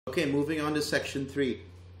Okay, moving on to section 3.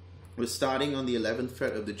 We're starting on the 11th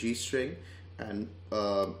fret of the G string and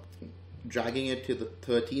dragging it to the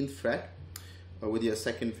 13th fret with your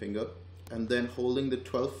second finger, and then holding the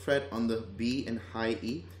 12th fret on the B and high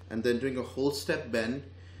E, and then doing a whole step bend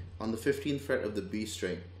on the 15th fret of the B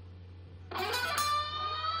string.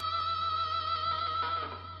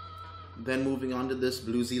 Then moving on to this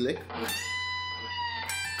bluesy lick.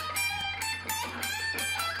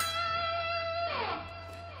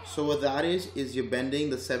 So what that is you're bending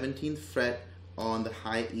the 17th fret on the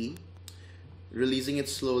high E, releasing it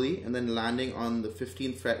slowly, and then landing on the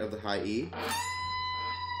 15th fret of the high E.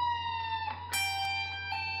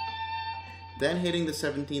 Then hitting the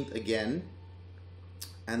 17th again,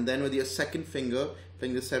 and then with your second finger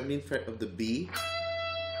playing the 17th fret of the B,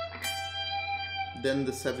 then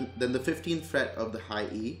the 15th fret of the high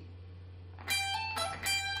E,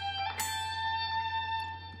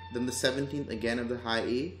 then the 17th again of the high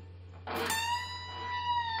E,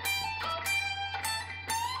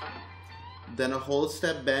 then a whole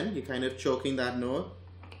step bend, you're kind of choking that note,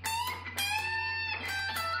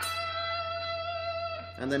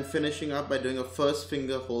 and then finishing up by doing a first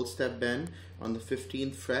finger whole step bend on the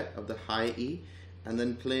 15th fret of the high E, and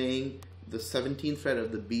then playing the 17th fret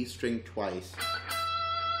of the B string twice.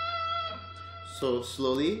 So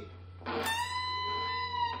slowly.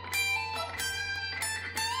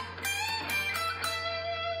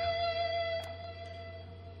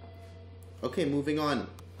 Okay, moving on.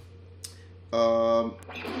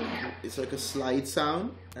 It's like a slide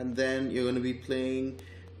sound, and then you're going to be playing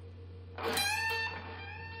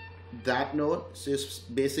that note. So it's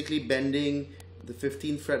basically bending the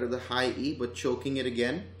 15th fret of the high E but choking it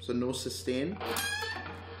again, so no sustain,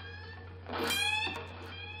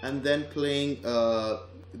 and then playing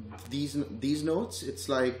these notes. It's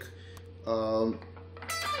like so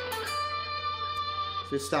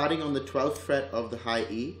you're starting on the 12th fret of the high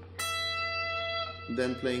E,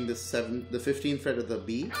 then playing the 15th fret of the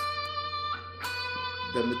B,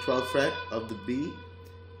 then the 12th fret of the B,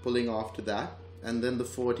 pulling off to that, and then the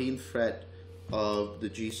 14th fret of the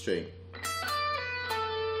G string.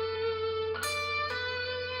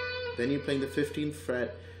 Then you're playing the 15th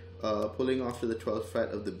fret, pulling off to the 12th fret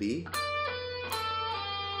of the B,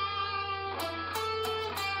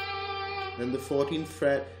 then the 14th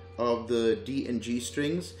fret of the D and G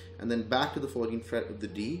strings, and then back to the 14th fret of the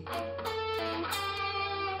D,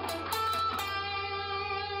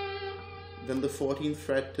 then the 14th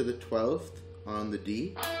fret to the 12th on the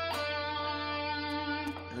D,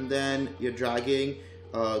 and then you're dragging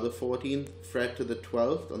the 14th fret to the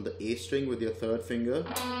 12th on the A string with your third finger,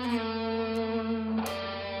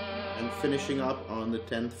 and finishing up on the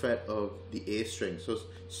 10th fret of the A string. So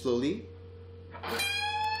slowly.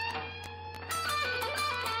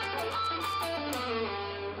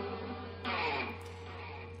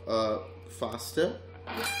 Faster.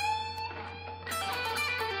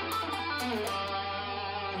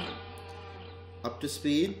 Up to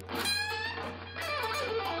speed.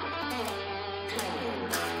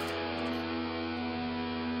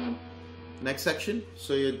 Next section,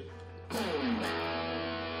 so you're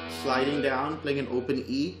sliding down, playing an open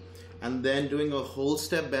E, and then doing a whole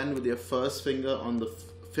step bend with your first finger on the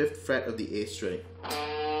 5th fret of the A string.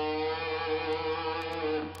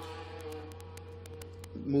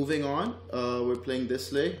 Moving on, we're playing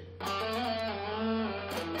this lick.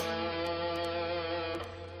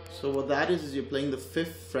 So what that is you're playing the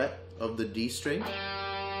 5th fret of the D string,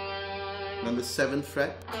 then the 7th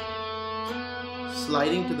fret,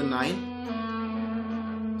 sliding to the 9th,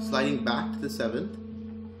 sliding back to the 7th,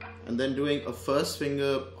 and then doing a first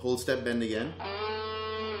finger whole step bend again,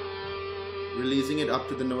 releasing it up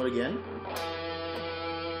to the note again,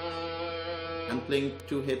 and playing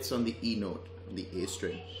 2 hits on the E note, on the A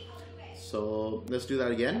string. So let's do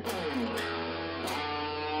that again.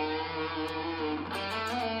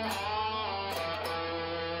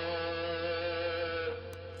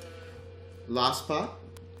 Last part.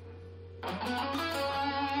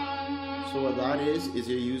 So what that is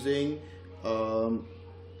you're using the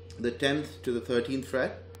 10th to the 13th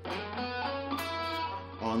fret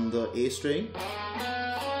on the A string,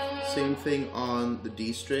 same thing on the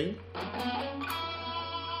D string,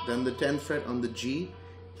 then the 10th fret on the G,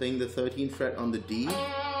 playing the 13th fret on the D,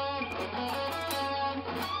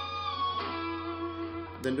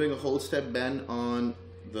 then doing a whole step bend on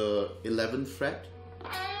the 11th fret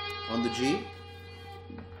on the G,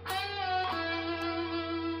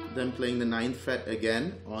 then playing the 9th fret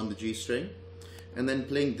again on the G string, and then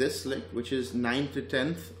playing this lick, which is 9th to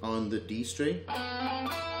 10th on the D string,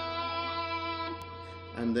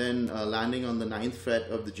 and then landing on the 9th fret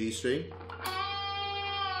of the G string,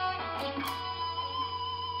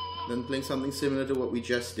 Then playing something similar to what we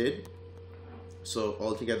just did. So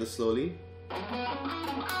all together slowly.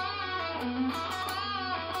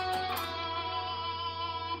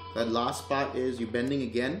 That last part is you bending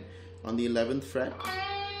again on the 11th fret.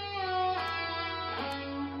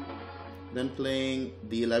 Then playing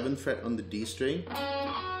the 11th fret on the D string.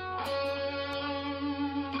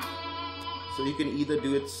 So you can either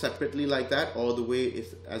do it separately like that, or the way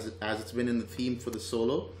as it's been in the theme for the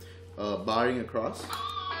solo, barring across.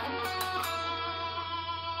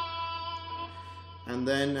 And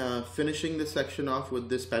then finishing this section off with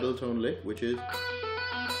this pedal tone lick, which is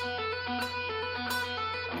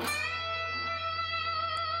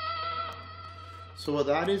so what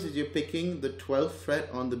that is you're picking the 12th fret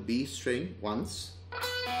on the B string once,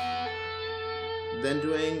 then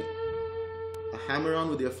doing a hammer on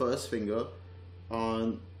with your first finger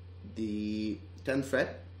on the 10th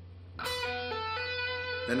fret,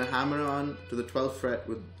 then a hammer on to the 12th fret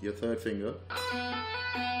with your third finger,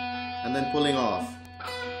 and then pulling off.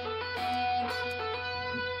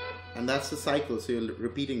 And that's the cycle, so you're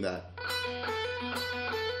repeating that.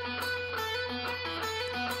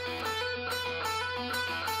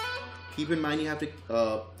 Keep in mind you have to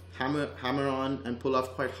hammer on and pull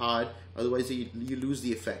off quite hard, otherwise you lose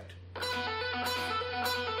the effect.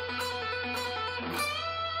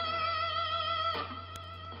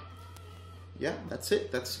 Yeah, that's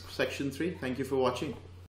it. That's section 3. Thank you for watching.